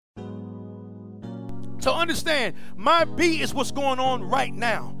So understand, my B is what's going on right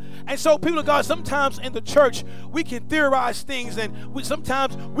now. And so, people of God, sometimes in the church, we can theorize things, and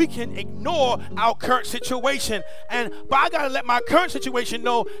sometimes we can ignore our current situation. But I got to let my current situation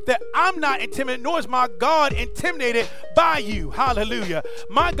know that I'm not intimidated, nor is my God intimidated by you. Hallelujah.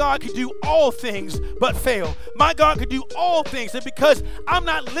 My God can do all things but fail. My God can do all things. And because I'm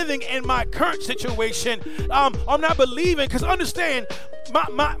not living in my current situation, I'm not believing, because understand,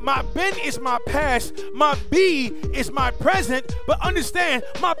 my Ben is my past, my B is my present, but understand,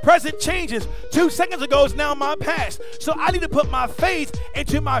 my present changes. 2 seconds ago is now my past. So I need to put my faith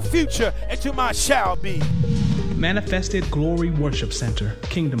into my future, into my shall be. Manifested Glory Worship Center.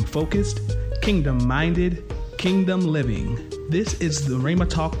 Kingdom focused, kingdom minded, kingdom living. This is the Rhema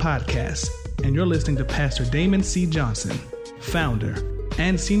Talk Podcast, and you're listening to Pastor Damon C. Johnson, founder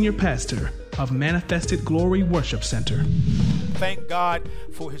and senior pastor of Manifested Glory Worship Center. Thank God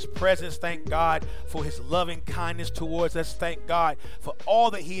for his presence. Thank God for his loving kindness towards us. Thank God for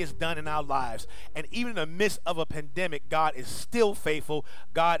all that he has done in our lives. And even in the midst of a pandemic, God is still faithful.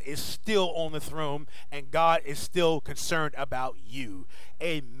 God is still on the throne, and God is still concerned about you.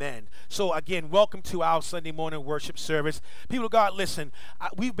 Amen. So again, welcome to our Sunday morning worship service. People of God, listen,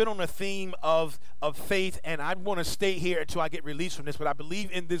 we've been on a theme of faith, and I want to stay here until I get released from this, but I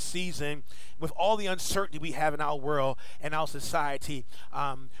believe in this season, with all the uncertainty we have in our world and our society,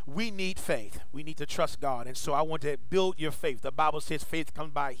 we need faith. We need to trust God. And so I want to build your faith. The Bible says faith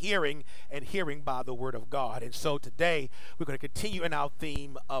comes by hearing, and hearing by the word of God. And so today we're going to continue in our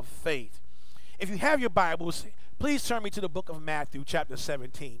theme of faith. If you have your Bibles, please turn me to the book of Matthew, chapter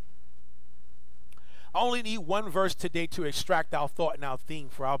 17. I only need one verse today to extract our thought and our theme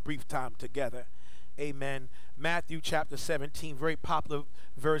for our brief time together. Amen. Matthew chapter 17, very popular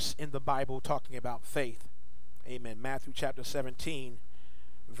verse in the Bible talking about faith. Amen. Matthew chapter 17,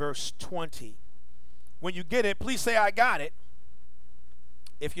 verse 20. When you get it, please say, I got it.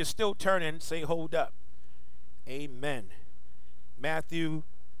 If you're still turning, say, hold up. Amen. Matthew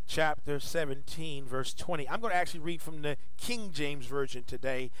chapter 17, verse 20. I'm going to actually read from the King James Version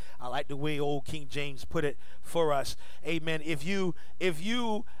today. I like the way old King James put it for us. Amen. If you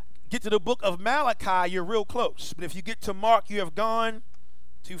get to the book of Malachi, you're real close. But if you get to Mark, you have gone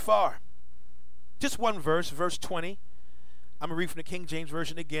too far. Just one verse, verse 20. I'm going to read from the King James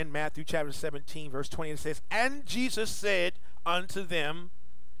Version again, Matthew chapter 17, verse 20. It says, And Jesus said unto them,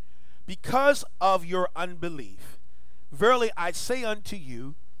 Because of your unbelief, verily I say unto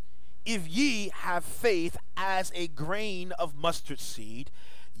you, if ye have faith as a grain of mustard seed,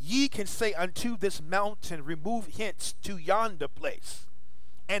 ye can say unto this mountain, Remove hence to yonder place,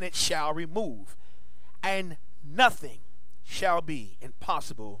 and it shall remove, and nothing shall be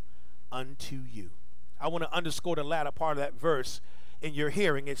impossible unto you. I want to underscore the latter part of that verse in your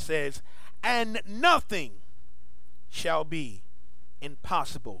hearing. It says, and nothing shall be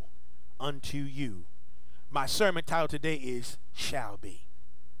impossible unto you. My sermon title today is Shall Be.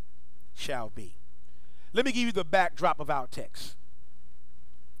 Shall be. Let me give you the backdrop of our text.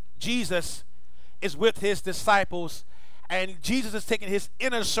 Jesus is with his disciples, and Jesus is taking his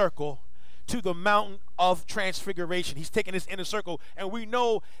inner circle to the mountain of transfiguration. He's taking his inner circle, and we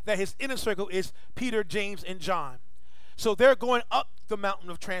know that his inner circle is Peter, James, and John. So they're going up the mountain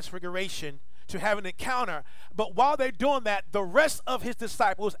of transfiguration to have an encounter. But while they're doing that, the rest of his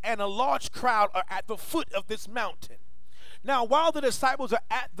disciples and a large crowd are at the foot of this mountain. Now, while the disciples are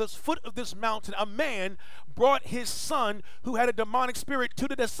at the foot of this mountain, a man brought his son who had a demonic spirit to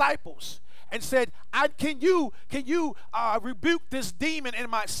the disciples and said, can you rebuke this demon in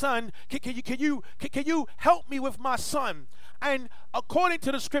my son? Can you help me with my son? And according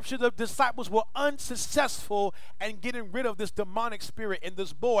to the scripture, the disciples were unsuccessful in getting rid of this demonic spirit in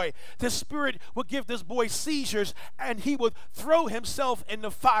this boy. This spirit would give this boy seizures, and he would throw himself in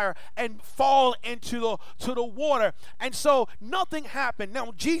the fire and fall into the water. And so nothing happened.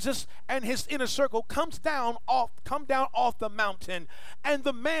 Now Jesus and his inner circle come down off the mountain, and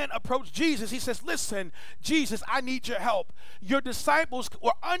the man approached Jesus. He says, listen, Jesus, I need your help. Your disciples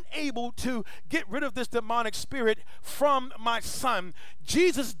were unable to get rid of this demonic spirit from my son.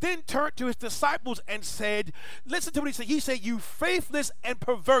 Jesus then turned to his disciples and said, listen to what he said. He said, you faithless and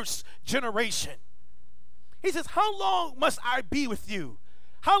perverse generation. He says, how long must I be with you?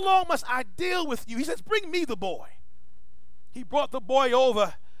 How long must I deal with you? He says, bring me the boy. He brought the boy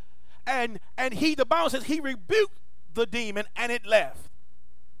over, and the Bible says he rebuked the demon and it left.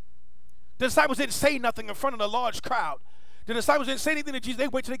 The disciples didn't say nothing in front of the large crowd. The disciples didn't say anything to Jesus. They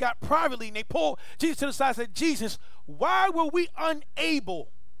waited till they got privately, and they pulled Jesus to the side and said, Jesus, why were we unable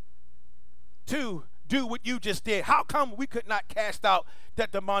to do what you just did? How come we could not cast out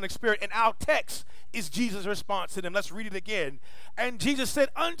that demonic spirit? In our text, is Jesus' response to them. Let's read it again. And Jesus said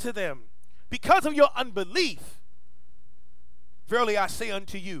unto them, because of your unbelief, verily I say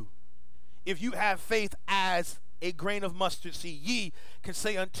unto you, if you have faith as a grain of mustard seed, ye can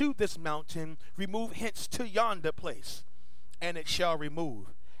say unto this mountain, remove hence to yonder place, and it shall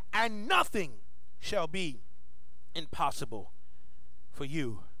remove, and nothing shall be impossible for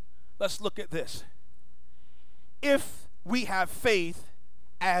you. Let's look at this. If we have faith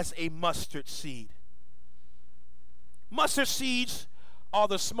as a mustard seed. Mustard seeds are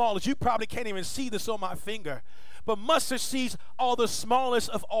the smallest. You probably can't even see this on my finger, but mustard seeds are the smallest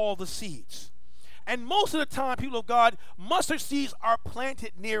of all the seeds. And most of the time, people of God, mustard seeds are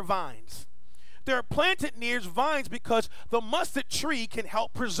planted near vines. They're planted near vines because the mustard tree can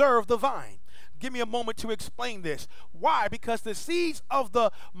help preserve the vine. Give me a moment to explain this. Why? Because the seeds of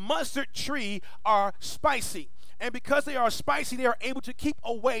the mustard tree are spicy. And because they are spicy, they are able to keep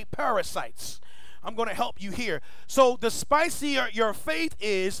away parasites. I'm going to help you here. So the spicier your faith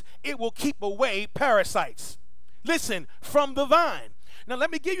is, it will keep away parasites. Listen, from the vine. Now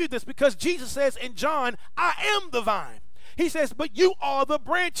let me give you this, because Jesus says in John, I am the vine. He says, but you are the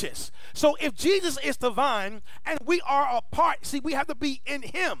branches. So if Jesus is the vine and we are a part, see, we have to be in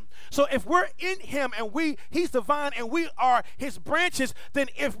him. So if we're in him and he's the vine and we are his branches, then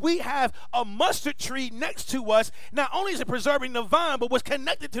if we have a mustard tree next to us, not only is it preserving the vine, but what's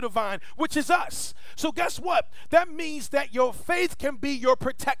connected to the vine, which is us. So guess what? That means that your faith can be your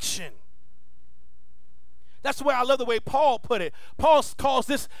protection. That's the way I love the way Paul put it. Paul calls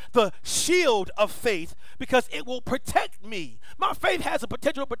this the shield of faith because it will protect me. My faith has the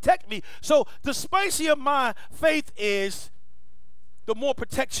potential to protect me. So the spicier my faith is, the more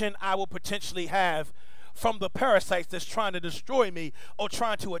protection I will potentially have from the parasites that's trying to destroy me or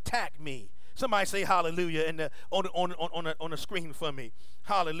trying to attack me. Somebody say hallelujah on the screen for me.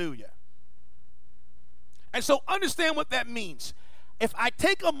 Hallelujah. And so understand what that means. If I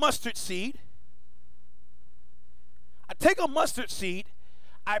take a mustard seed,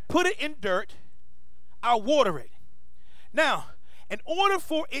 I put it in dirt, I water it. Now, in order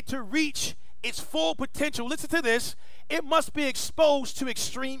for it to reach its full potential, listen to this, it must be exposed to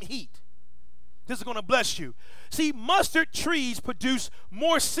extreme heat. This is going to bless you. See, mustard trees produce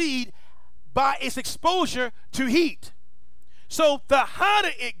more seed by its exposure to heat. So the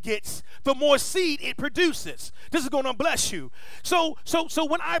hotter it gets, the more seed it produces. This is going to bless you. So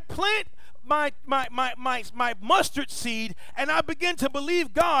when I plant my mustard seed and I begin to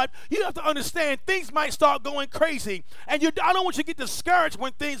believe God, you have to understand things might start going crazy. And I don't want you to get discouraged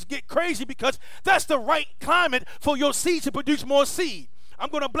when things get crazy, because that's the right climate for your seed to produce more seed. I'm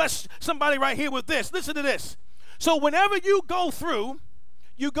going to bless somebody right here with this. Listen to this. So whenever you go through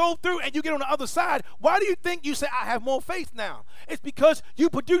and you get on the other side, why do you think you say, I have more faith now? It's because you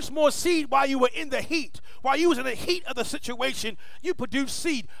produced more seed while you were in the heat. While you was in the heat of the situation, you produced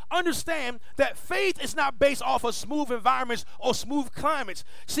seed. Understand that faith is not based off of smooth environments or smooth climates.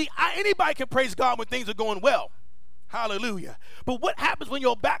 See, anybody can praise God when things are going well. Hallelujah. But what happens when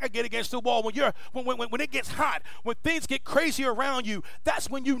your back again against the wall, when it gets hot, when things get crazy around you? That's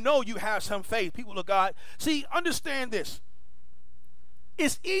when you know you have some faith, people of God. See, understand this.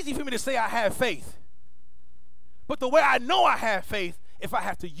 It's easy for me to say I have faith. But the way I know I have faith, if I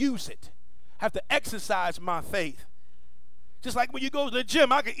have to use it, have to exercise my faith. Just like when you go to the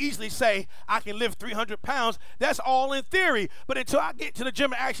gym, I can easily say I can lift 300 pounds. That's all in theory. But until I get to the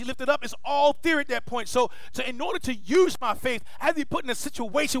gym and actually lift it up, it's all theory at that point. So in order to use my faith, I have to be put in a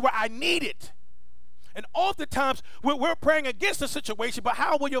situation where I need it. And oftentimes, we're praying against the situation, but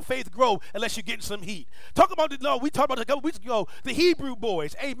how will your faith grow unless you're getting some heat? We talked about it a couple weeks ago, the Hebrew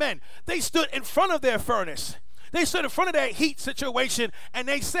boys, amen. They stood in front of their furnace. They stood in front of that heat situation, and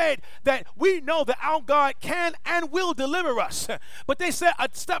they said that we know that our God can and will deliver us. But they said a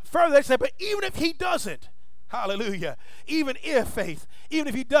step further, they said, but even if he doesn't, hallelujah, even if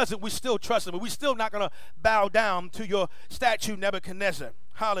he doesn't, we still trust him, but we're still not going to bow down to your statue, Nebuchadnezzar.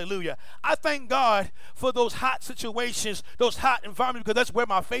 Hallelujah. I thank God for those hot situations, those hot environments, because that's where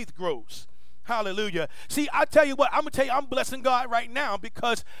my faith grows. Hallelujah. See, I tell you what, I'm going to tell you, I'm blessing God right now,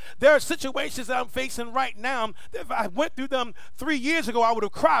 because there are situations that I'm facing right now. If I went through them 3 years ago, I would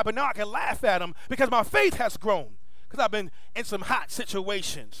have cried, but now I can laugh at them because my faith has grown, because I've been in some hot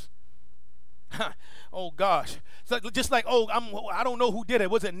situations. Oh gosh. So just like, I don't know who did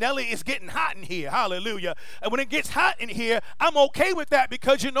it. Was it Nelly? It's getting hot in here. Hallelujah. And when it gets hot in here, I'm okay with that,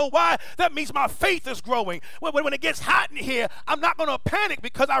 because you know why? That means my faith is growing. When it gets hot in here, I'm not going to panic,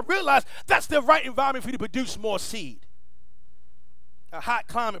 because I realize that's the right environment for you to produce more seed. A hot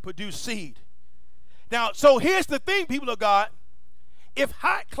climate produces seed. Now, so here's the thing, people of God. If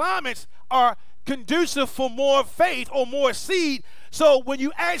hot climates are conducive for more faith or more seed. So when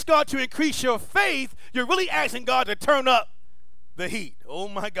you ask God to increase your faith, you're really asking God to turn up the heat. Oh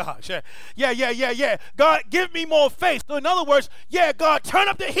my gosh. Yeah. God, give me more faith. So in other words, yeah, God, turn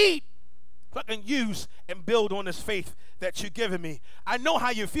up the heat so I can use and build on this faith that you've given me. I know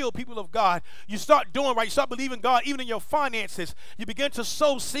how you feel, people of God. You start doing right. You start believing God even in your finances. You begin to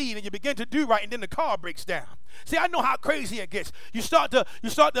sow seed and you begin to do right, and then the car breaks down. See, I know how crazy it gets. You start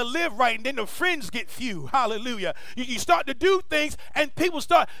to live right, and then the friends get few. Hallelujah. You start to do things, and things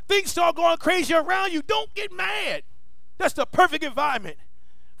start going crazy around you. Don't get mad. That's the perfect environment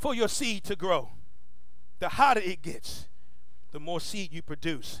for your seed to grow. The hotter it gets, the more seed you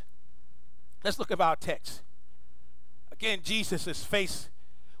produce. Let's look at our text. Again, Jesus is faced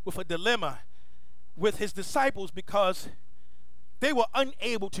with a dilemma with his disciples because they were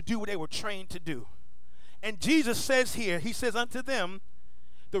unable to do what they were trained to do. And Jesus says here, he says unto them,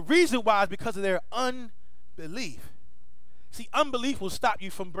 the reason why is because of their unbelief. See, unbelief will stop you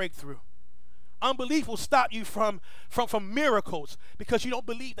from breakthrough. Unbelief will stop you from miracles because you don't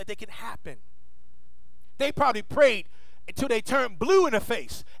believe that they can happen. They probably prayed until they turned blue in the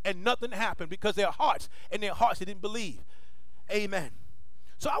face and nothing happened because their hearts they didn't believe. Amen.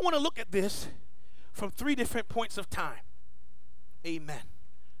 So I want to look at this from 3 different points of time. Amen.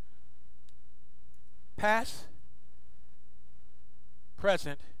 Past,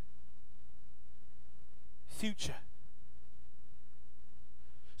 present, future.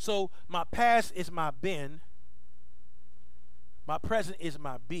 So my past is my been, my present is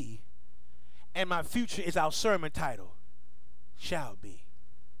my be, and my future is our sermon title, shall be.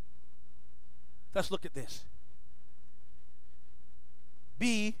 Let's look at this.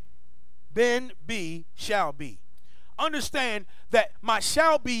 Be, been, be, shall be. Understand that my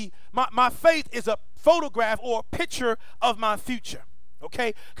shall be, my faith is a photograph or a picture of my future,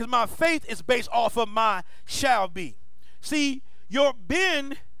 okay? Because my faith is based off of my shall be. See, your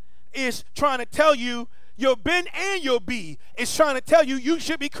been is trying to tell you, your been and your be is trying to tell you you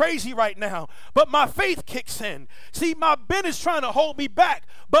should be crazy right now. But my faith kicks in. See, my been is trying to hold me back,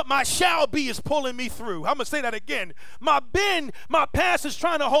 but my shall be is pulling me through. I'm going to say that again. My been, my past is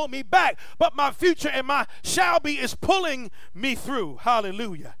trying to hold me back, but my future and my shall be is pulling me through.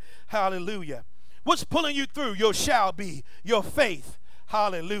 Hallelujah. Hallelujah. What's pulling you through? Your shall be, your faith.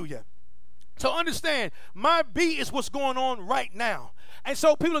 Hallelujah. So understand, my be is what's going on right now. And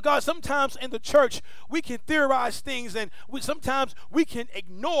so, people of God, sometimes in the church, we can theorize things, and sometimes we can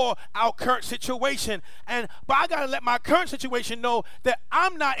ignore our current situation. But I got to let my current situation know that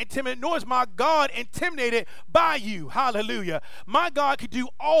I'm not intimidated, nor is my God intimidated by you. Hallelujah. My God could do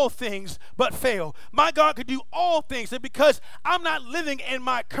all things but fail. My God could do all things. And because I'm not living in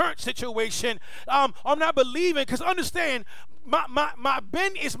my current situation, I'm not believing, because understand, my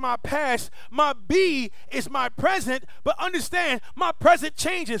been is my past, my be is my present, but understand my present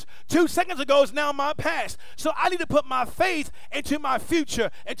changes. 2 seconds ago is now my past. So I need to put my faith into my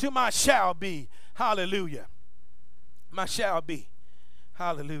future, into my shall be. Hallelujah. My shall be.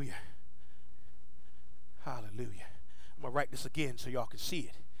 Hallelujah. Hallelujah. I'm going to write this again so y'all can see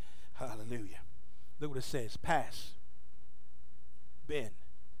it. Hallelujah. Look what it says. Past, been,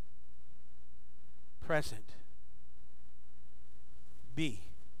 present, be,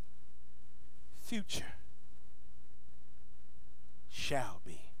 future, shall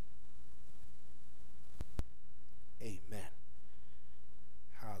be. Amen.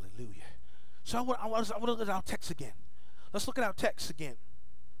 Hallelujah. So I want to look at our text again. Let's look at our text again.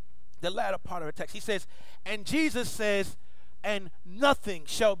 The latter part of our text. He says, and Jesus says, and nothing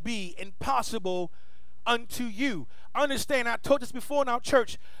shall be impossible unto you. Understand, I told this before in our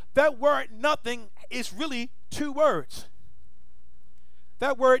church, that word nothing is really 2 words.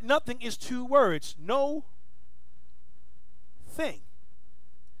 That word nothing is 2 words. No thing.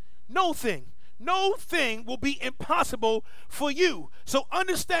 No thing. No thing will be impossible for you. So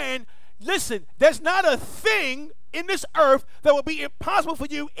understand, listen, there's not a thing in this earth that will be impossible for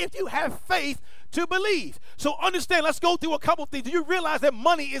you if you have faith to believe. So understand, let's go through a couple things. Do you realize that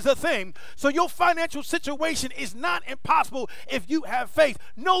money is a thing? So your financial situation is not impossible if you have faith.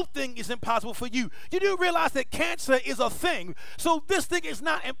 No thing is impossible for you. You do realize that cancer is a thing. So this thing is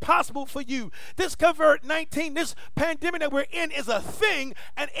not impossible for you. This COVID-19, this pandemic that we're in is a thing,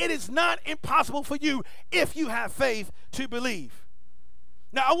 and it is not impossible for you if you have faith to believe.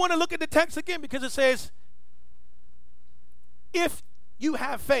 Now I want to look at the text again because it says, if you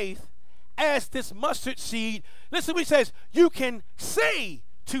have faith as this mustard seed, listen what he says, you can say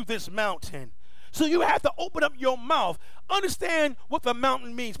to this mountain. So you have to open up your mouth. Understand what the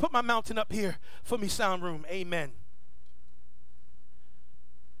mountain means. Put my mountain up here for me, sound room. Amen.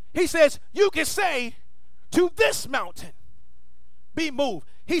 He says, you can say to this mountain, be moved.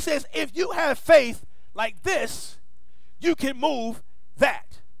 He says, if you have faith like this, you can move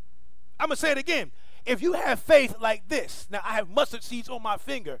that. I'm going to say it again. If you have faith like this, now I have mustard seeds on my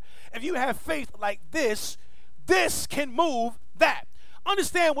finger. If you have faith like this, this can move that.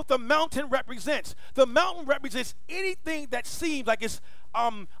 Understand what the mountain represents. The mountain represents anything that seems like it's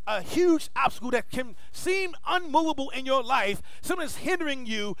a huge obstacle that can seem unmovable in your life, something that's hindering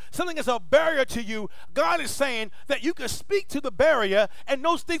you, something that's a barrier to you. God is saying that you can speak to the barrier and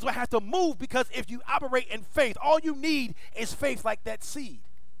those things will have to move, because if you operate in faith, all you need is faith like that seed,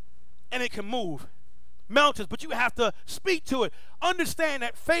 and it can move mountains, but you have to speak to it. Understand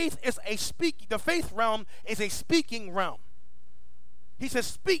that faith is the faith realm is a speaking realm. He says,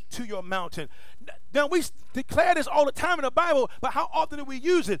 speak to your mountain. Now, we declare this all the time in the Bible, but how often do we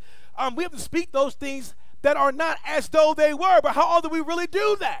use it? We have to speak those things that are not as though they were, but how often do we really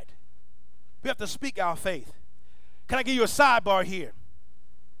do that? We have to speak our faith. Can I give you a sidebar here?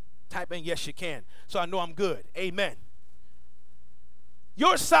 Type in yes, you can, so I know I'm good. Amen.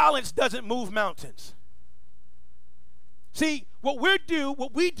 Your silence doesn't move mountains. See, what we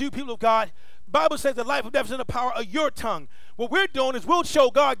do, people of God, the Bible says the life of death is in the power of your tongue. What we're doing is we'll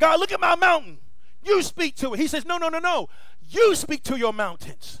show God, look at my mountain. You speak to it. He says, no. You speak to your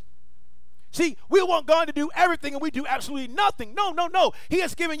mountains. See, we want God to do everything and we do absolutely nothing. No. He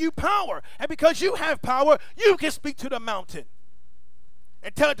has given you power. And because you have power, you can speak to the mountain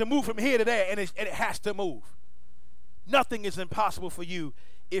and tell it to move from here to there, and it has to move. Nothing is impossible for you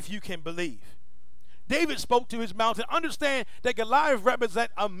if you can believe. David spoke to his mountain. Understand that Goliath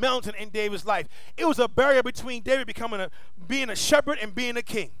represents a mountain in David's life. It was a barrier between David being a shepherd and being a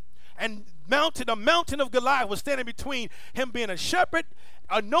king. And the mountain of Goliath was standing between him being a shepherd,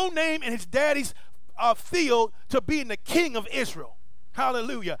 a no name in his daddy's field, to being the king of Israel.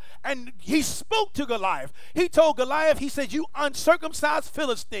 Hallelujah. And he spoke to Goliath. He told Goliath, he said, you uncircumcised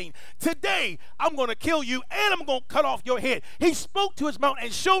Philistine, today I'm going to kill you and I'm going to cut off your head. He spoke to his mountain,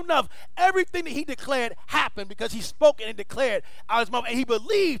 and sure enough, everything that he declared happened, because he spoke and declared out of his mouth, and he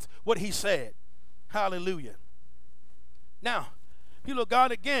believed what he said. Hallelujah. Now, people of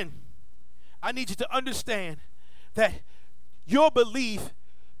God, again, I need you to understand that your belief,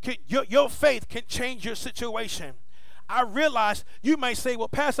 your faith can change your situation. I realize you might say, well,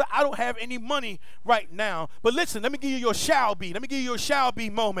 Pastor, I don't have any money right now. But listen, let me give you your shall be. Let me give you your shall be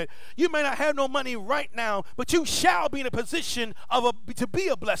moment. You may not have no money right now, but you shall be in a position to be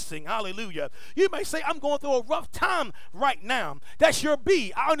a blessing. Hallelujah. You may say, I'm going through a rough time right now. That's your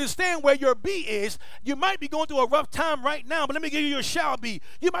be. I understand where your be is. You might be going through a rough time right now, but let me give you your shall be.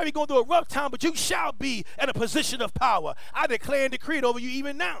 You might be going through a rough time, but you shall be in a position of power. I declare and decree it over you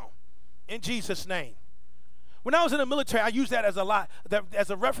even now, in Jesus' name. When I was in the military, I use that as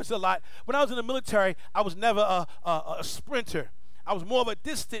a reference a lot. When I was in the military, I was never a sprinter. I was more of a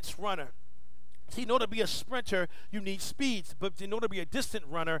distance runner. See, in order to be a sprinter, you need speeds. But in order to be a distant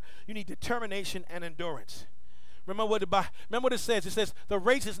runner, you need determination and endurance. Remember what it says. It says, the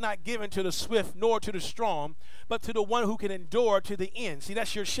race is not given to the swift nor to the strong, but to the one who can endure to the end. See,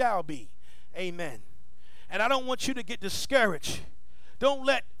 that's your shall be. Amen. And I don't want you to get discouraged. Don't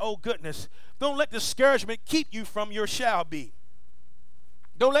let discouragement keep you from your shall be.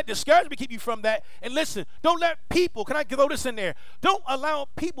 Don't let discouragement keep you from that. And listen, don't let people, can I throw this in there? Don't allow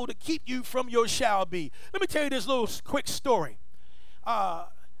people to keep you from your shall be. Let me tell you this little quick story.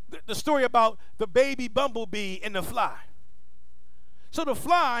 The story about the baby bumblebee and the fly. So the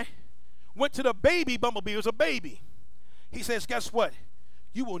fly went to the baby bumblebee. It was a baby. He says, guess what?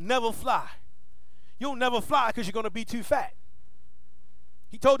 You will never fly. You'll never fly because you're going to be too fat.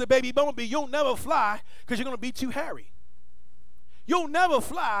 He told the baby bumblebee, you'll never fly because you're going to be too hairy. You'll never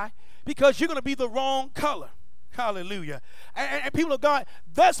fly because you're going to be the wrong color. Hallelujah. And people of God,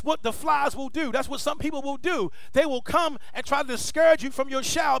 that's what the flies will do. That's what some people will do. They will come and try to discourage you from your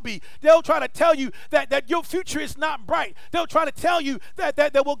shall be. They'll try to tell you that your future is not bright. They'll try to tell you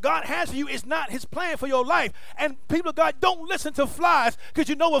that what God has for you is not his plan for your life. And people of God, don't listen to flies, because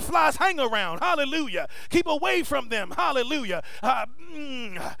you know what flies hang around. Hallelujah. Keep away from them. Hallelujah.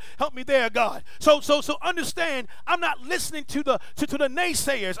 Help me there, God. So understand, I'm not listening to the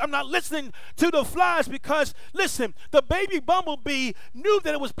naysayers. I'm not listening to the flies, because listen, the baby bumblebee knew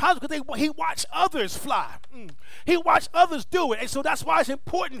that it was possible because he watched others fly. He watched others do it. And so that's why it's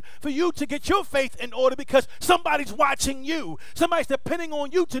important for you to get your faith in order, because somebody's watching you. Somebody's depending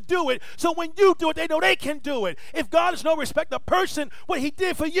on you to do it. So when you do it, they know they can do it. If God is no respecter of person, what he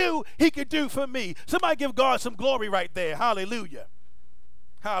did for you, he could do for me. Somebody give God some glory right there. Hallelujah.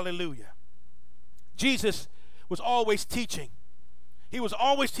 Hallelujah. Jesus was always teaching. He was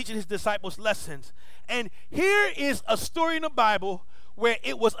always teaching his disciples lessons. And here is a story in the Bible where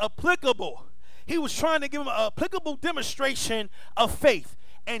it was applicable. He was trying to give them an applicable demonstration of faith.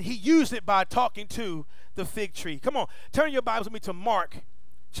 And he used it by talking to the fig tree. Come on, turn your Bibles with me to Mark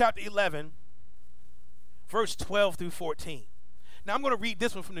chapter 11, verse 12 through 14. Now, I'm going to read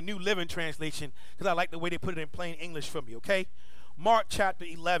this one from the New Living Translation because I like the way they put it in plain English for me, okay? Mark chapter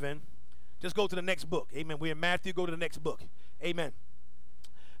 11. Just go to the next book. Amen. We're in Matthew. Go to the next book. Amen.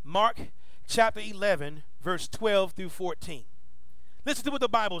 Mark chapter 11, verse 12 through 14. Listen to what the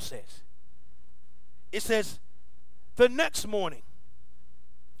Bible says. It says, the next morning,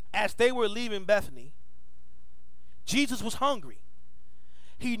 as they were leaving Bethany, Jesus was hungry.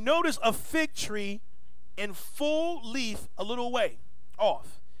 He noticed a fig tree in full leaf a little way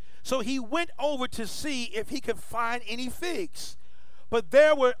off. So he went over to see if he could find any figs. But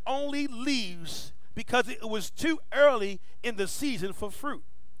there were only leaves because it was too early in the season for fruit.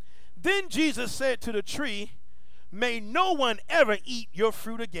 Then Jesus said to the tree, may no one ever eat your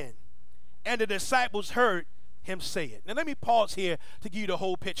fruit again. And the disciples heard him say it. Now let me pause here to give you the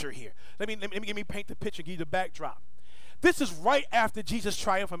whole picture here. Let me paint the picture, give you the backdrop. This is right after Jesus'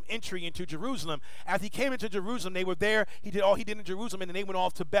 triumphant entry into Jerusalem. As he came into Jerusalem, they were there. He did all he did in Jerusalem, and then they went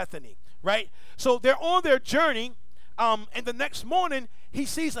off to Bethany, right? So they're on their journey, and the next morning, he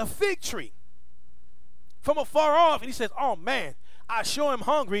sees a fig tree from afar off, and he says, oh, man, I sure am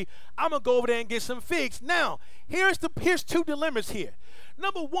hungry. I'm going to go over there and get some figs. Now, here's two dilemmas here.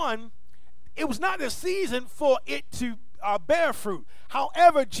 Number one, it was not the season for it to bear fruit.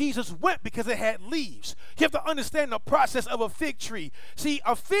 However, Jesus went because it had leaves. You have to understand the process of a fig tree. See,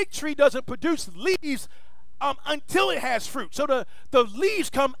 a fig tree doesn't produce leaves until it has fruit. So the leaves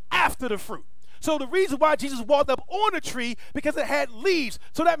come after the fruit. So the reason why Jesus walked up on the tree, because it had leaves.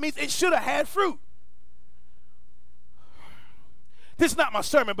 So that means it should have had fruit. This is not my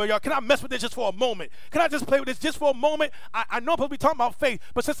sermon, but y'all, can I mess with this just for a moment? Can I just play with this just for a moment? I know I'm supposed to be talking about faith,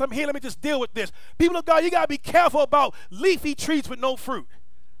 but since I'm here, let me just deal with this. People of God, you got to be careful about leafy trees with no fruit.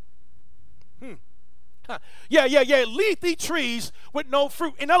 Yeah. Leafy trees with no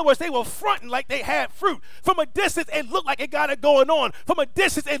fruit. In other words, they were fronting like they had fruit. From a distance, it looked like it got it going on. From a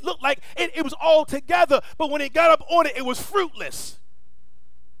distance, it looked like it was all together. But when it got up on it, it was fruitless.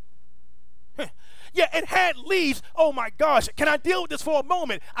 Yeah, it had leaves. Oh, my gosh. Can I deal with this for a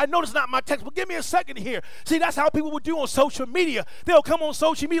moment? I know it's not my text, but give me a second here. See, that's how people would do on social media. They'll come on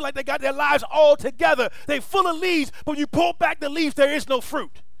social media like they got their lives all together. They're full of leaves, but when you pull back the leaves, there is no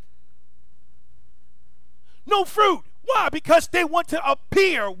fruit. No fruit. Why? Because they want to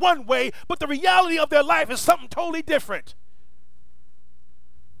appear one way, but the reality of their life is something totally different.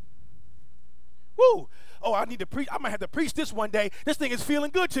 Woo. Oh, I need to preach. I might have to preach this one day. This thing is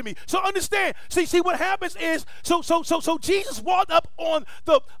feeling good to me. So understand. See what happens is, so Jesus walked up on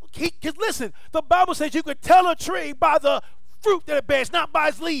because listen, the Bible says you could tell a tree by the fruit that it bears, not by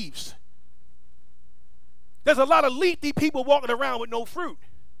its leaves. There's a lot of leafy people walking around with no fruit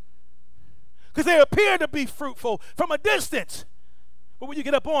because they appear to be fruitful from a distance. But when you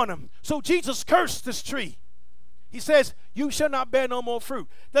get up on them, so Jesus cursed this tree. He says, you shall not bear no more fruit.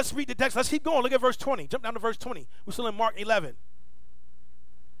 Let's read the text. Let's keep going. Look at verse 20. Jump down to verse 20. We're still in Mark 11.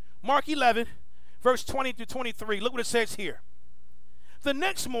 Mark 11, verse 20 to 23. Look what it says here. The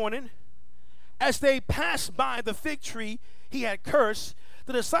next morning, as they passed by the fig tree he had cursed,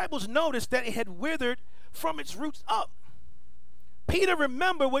 the disciples noticed that it had withered from its roots up. Peter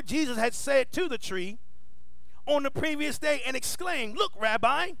remembered what Jesus had said to the tree on the previous day and exclaimed, look,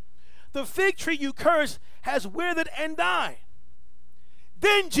 Rabbi, the fig tree you cursed has withered and died.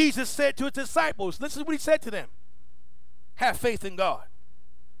 Then Jesus said to his disciples, listen to what he said to them. Have faith in God.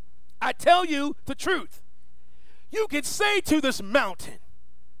 I tell you the truth. You can say to this mountain,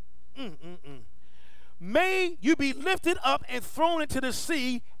 may you be lifted up and thrown into the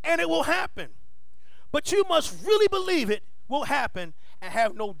sea, and it will happen. But you must really believe it will happen and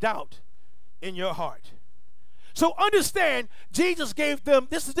have no doubt in your heart. So understand, Jesus gave them,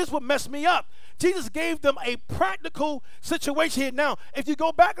 this is what messed me up. Jesus gave them a practical situation here. Now, if you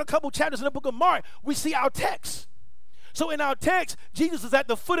go back a couple chapters in the book of Mark, we see our text. So in our text, Jesus is at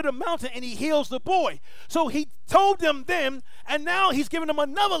the foot of the mountain and he heals the boy. So he told them then, and now he's giving them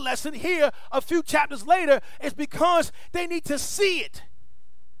another lesson here a few chapters later. It's because they need to see it.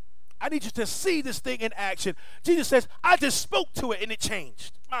 I need you to see this thing in action. Jesus says, I just spoke to it and it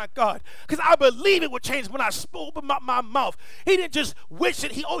changed. My God. Because I believe it would change when I opened my mouth. He didn't just wish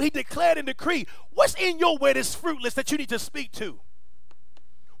it. He declared and decreed. What's in your way that's fruitless that you need to speak to?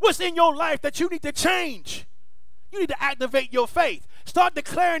 What's in your life that you need to change? You need to activate your faith. Start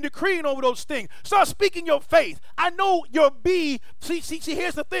declaring, decreeing over those things. Start speaking your faith. I know your B. See,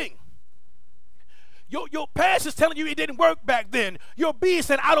 here's the thing. Your past is telling you it didn't work back then. Your B is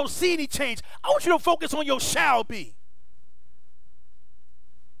saying, I don't see any change. I want you to focus on your shall be.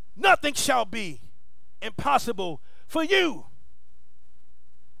 Nothing shall be impossible for you.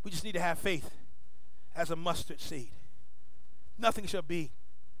 We just need to have faith as a mustard seed. Nothing shall be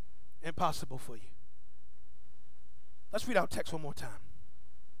impossible for you. Let's read our text one more time.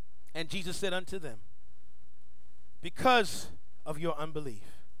 And Jesus said unto them, because of your unbelief,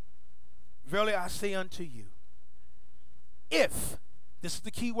 verily I say unto you, if, this is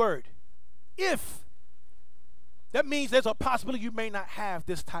the key word, if, that means there's a possibility you may not have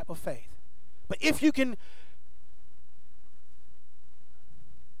this type of faith. But if you can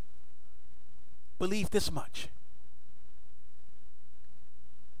believe this much,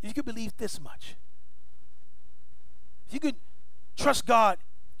 if you can believe this much, if you can trust God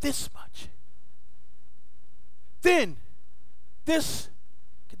this much, then this,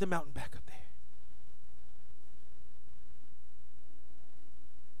 get the mountain back up there.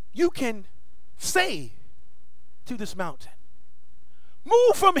 You can say to this mountain,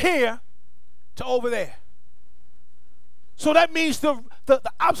 move from here to over there. So that means the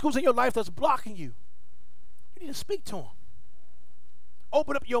obstacles in your life that's blocking you, you need to speak to them.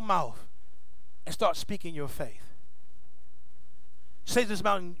 Open up your mouth and start speaking your faith. Say this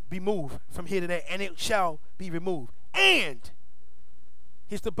mountain be moved from here to there, and it shall be removed. And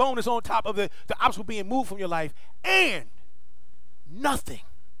here's the bonus on top of the obstacle being moved from your life. And nothing,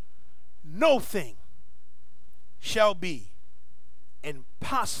 no thing shall be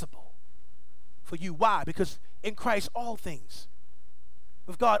impossible for you. Why? Because in Christ all things,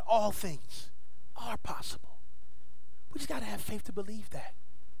 with God all things are possible. We just got to have faith to believe that.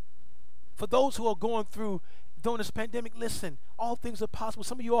 For those who are going through during this pandemic, listen, all things are possible.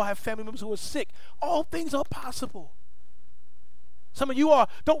 Some of you all have family members who are sick. All things are possible. Some of you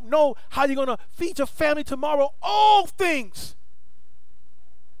don't know how you're going to feed your family tomorrow. All things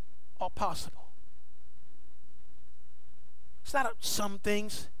are possible. It's not some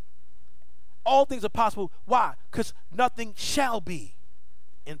things. All things are possible. Why? Because nothing shall be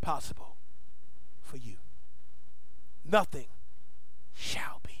impossible for you. Nothing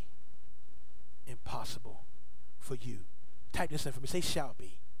shall be impossible for you. Type this in for me. Say shall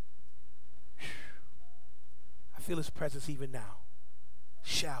be. I feel his presence even now.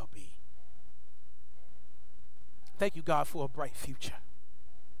 Shall be. Thank you, God, for a bright future.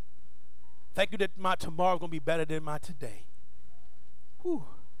 Thank you that my tomorrow is going to be better than my today. Whew.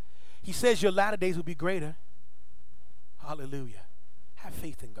 He says your latter days will be greater. Hallelujah. Have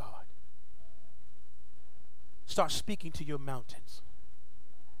faith in God. Start speaking to your mountains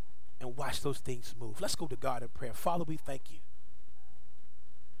and watch those things move. Let's go to God in prayer. Father, we thank you.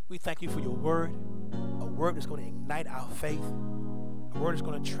 We thank you for your word, a word that's going to ignite our faith, a word that's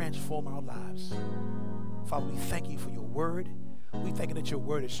going to transform our lives. Father, we thank you for your word. We thank you that your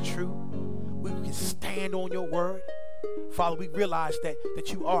word is true. We can stand on your word. Father, we realize that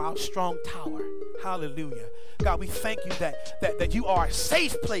you are our strong tower. Hallelujah. God, we thank you that you are a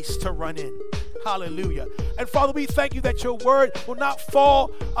safe place to run in. Hallelujah. And Father, we thank you that your word will not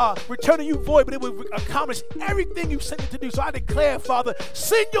fall, return to you void, but it will accomplish everything you sent it to do. So I declare, Father,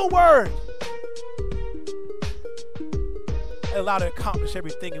 send your word and allow it to accomplish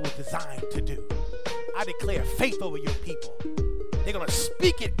everything it was designed to do. I declare faith over your people. They're going to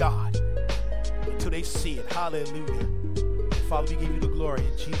speak it, God, until they see it. Hallelujah. Father, we give you the glory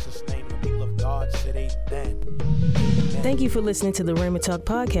in Jesus' name. The people of God said amen. Amen. Thank you for listening to the Rhema Talk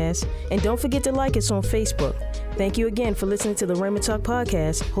Podcast. And don't forget to like us on Facebook. Thank you again for listening to the Rhema Talk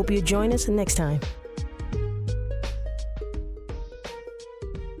Podcast. Hope you join us next time.